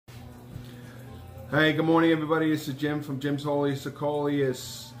Hey, good morning, everybody. This is Jim from Jim's Wholiest to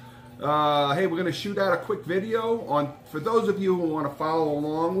Coleus. Hey, we're going to shoot out a quick video for those of you who want to follow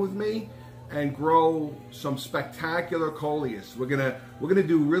along with me and grow some spectacular Coleus. We're gonna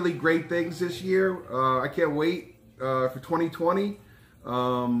do really great things this year. I can't wait for 2020.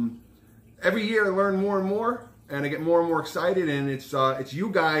 Every year I learn more and more, and I get more and more excited. And it's you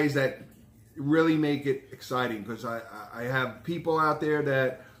guys that really make it exciting, because I have people out there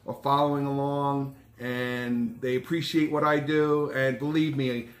that are following along and they appreciate what I do, and believe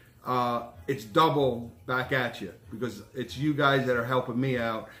me, it's double back at you, because it's you guys that are helping me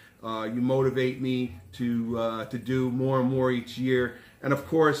out. You motivate me to do more and more each year, and of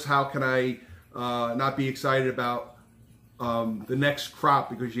course, how can I not be excited about the next crop,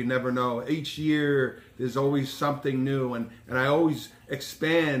 because you never know. Each year there's always something new, and I always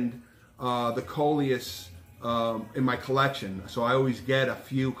expand the Coleus in my collection, so I always get a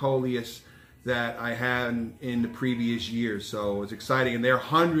few Coleus that I had in the previous years. So it's exciting, and there are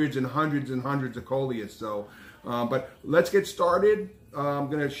hundreds and hundreds and hundreds of Coleus. So but let's get started. I'm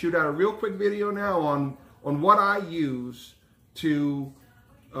going to shoot out a real quick video now on what I use to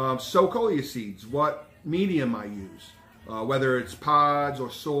sow Coleus seeds, what medium I use, whether it's pods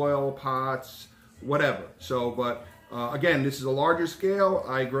or soil, pots, whatever. So, but again, this is a larger scale.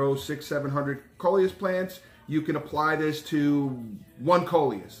 I grow 600-700 Coleus plants. You can apply this to one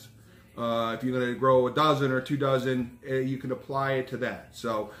Coleus. If you're going to grow a dozen or 2 dozen, you can apply it to that.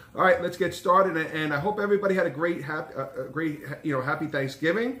 So, all right, let's get started. And I hope everybody had a great, happy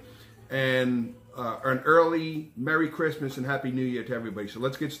Thanksgiving, and an early Merry Christmas and Happy New Year to everybody. So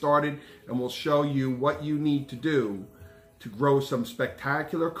let's get started, and we'll show you what you need to do to grow some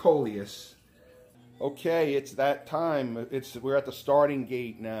spectacular Coleus. Okay, it's that time. We're at the starting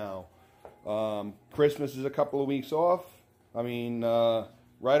gate now. Christmas is a couple of weeks off. I mean,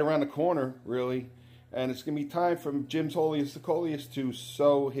 right around the corner, really. And it's going to be time for Jim's Wholiest to Coleus to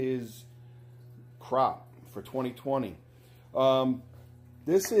sow his crop for 2020.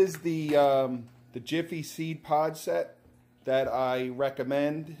 This is the Jiffy seed pod set that I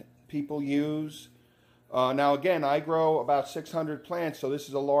recommend people use. Now, again, I grow about 600 plants, so this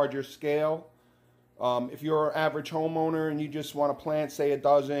is a larger scale. If you're an average homeowner and you just want to plant, say, a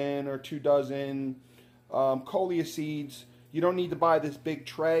dozen or 2 dozen Coleus seeds, you don't need to buy this big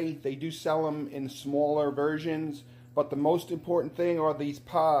tray. They do sell them in smaller versions, but the most important thing are these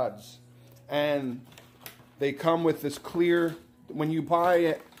pods. And they come with this clear, when you buy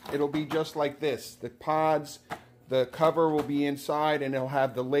it, it'll be just like this. The pods, the cover will be inside, and it'll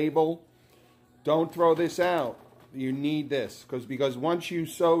have the label. Don't throw this out. You need this, because once you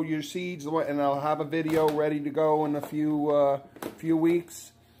sow your seeds, and I'll have a video ready to go in a few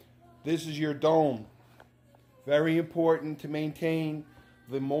weeks, this is your dome. Very important to maintain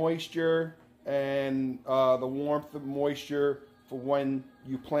the moisture and the warmth of moisture for when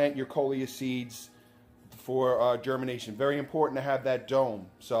you plant your Coleus seeds for germination. Very important to have that dome.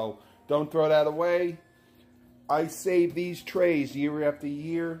 So don't throw that away. I save these trays year after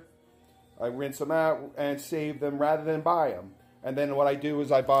year. I rinse them out and save them rather than buy them. And then what I do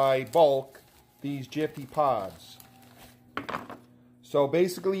is I buy bulk these Jiffy pods. So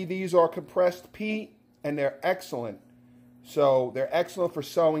basically these are compressed peat, and they're excellent. So they're excellent for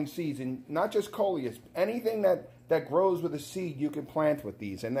sowing seeds, and not just Coleus. Anything that grows with a seed, you can plant with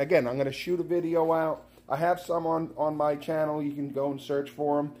these. And again, I'm going to shoot a video out. I have some on my channel. You can go and search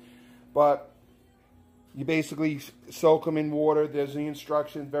for them. But you basically soak them in water. There's the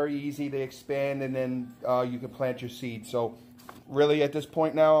instructions. Very easy. They expand, and then you can plant your seeds. So really, at this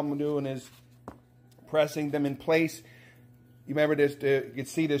point now, I'm doing is pressing them in place. You remember this? You can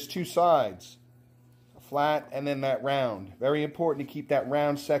see there's 2 sides. Flat and then that round. Very important to keep that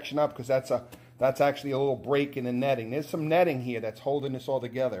round section up, because that's actually a little break in the netting. There's some netting here that's holding this all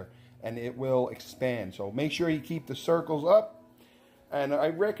together, and it will expand. So make sure you keep the circles up, and I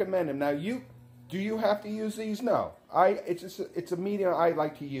recommend them. Now, do you have to use these? No. It's a medium I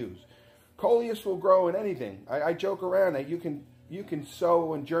like to use. Coleus will grow in anything. I joke around that you can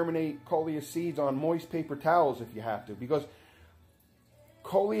sow and germinate Coleus seeds on moist paper towels if you have to, because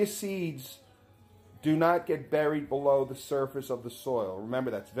Coleus seeds do not get buried below the surface of the soil.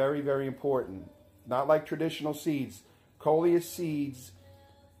 Remember, that's very, very important. Not like traditional seeds. Coleus seeds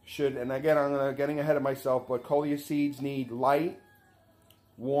should, and again, I'm getting ahead of myself, but Coleus seeds need light,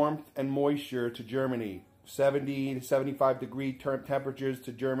 warmth, and moisture to germinate. 70 to 75 degree temperatures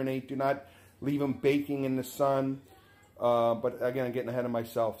to germinate. Do not leave them baking in the sun. But again, I'm getting ahead of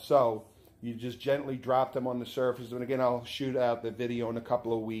myself. So you just gently drop them on the surface. And again, I'll shoot out the video in a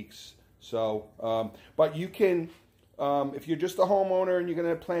couple of weeks. So, but you can, if you're just a homeowner and you're going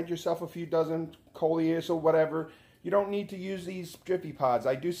to plant yourself a few dozen Coleus or whatever, you don't need to use these Jiffy pods.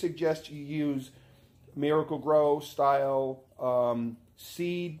 I do suggest you use Miracle Grow style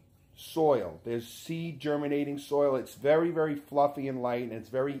seed soil. There's seed germinating soil. It's very, very fluffy and light, and it's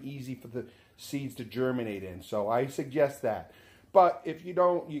very easy for the seeds to germinate in. So I suggest that. But if you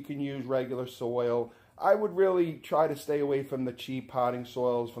don't, you can use regular soil. I would really try to stay away from the cheap potting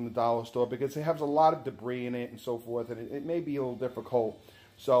soils from the dollar store because it has a lot of debris in it and so forth, and it may be a little difficult.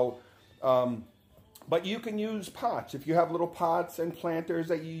 So, but you can use pots. If you have little pots and planters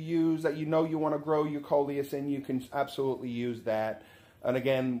that you use that you know you want to grow your Coleus in, you can absolutely use that. And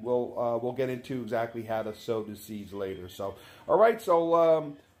again, we'll get into exactly how to sow the seeds later. So, all right.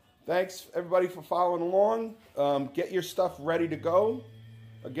 So, thanks everybody for following along. Get your stuff ready to go.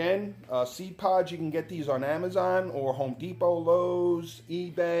 Again, seed pods, you can get these on Amazon or Home Depot, Lowe's,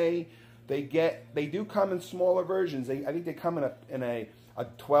 eBay. They do come in smaller versions. I think they come in a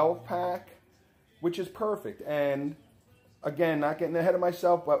 12-pack, which is perfect. And again, not getting ahead of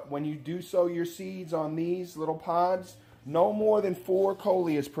myself, but when you do sow your seeds on these little pods, no more than 4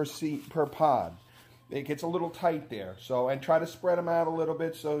 Coleus per pod. It gets a little tight there. So, and try to spread them out a little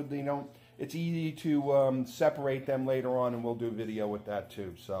bit so they don't. It's easy to separate them later on, and we'll do a video with that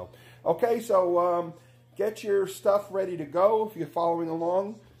too. So, okay, so get your stuff ready to go if you're following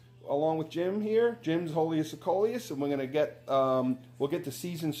along with Jim here. Jim's Wholiest of Coleus, and we're gonna get we'll get the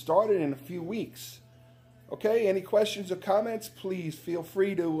season started in a few weeks. Okay, any questions or comments? Please feel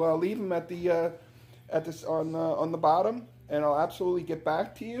free to leave them at the on the bottom, and I'll absolutely get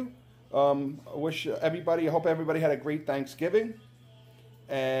back to you. I hope everybody had a great Thanksgiving.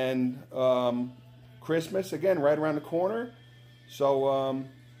 And Christmas, again, right around the corner. So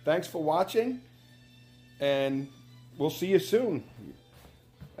thanks for watching, and we'll see you soon.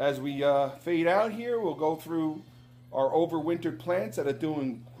 As we fade out here, we'll go through our overwintered plants that are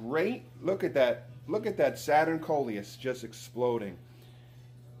doing great. Look at that. Look at that Saturn Coleus just exploding.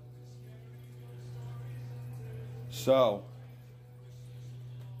 So,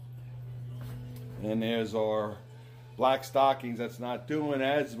 and there's our black stockings that's not doing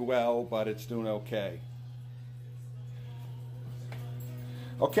as well, but it's doing okay.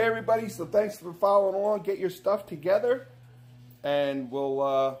 Okay, everybody, so thanks for following along. Get your stuff together, and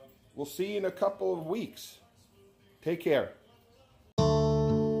we'll see you in a couple of weeks. Take care.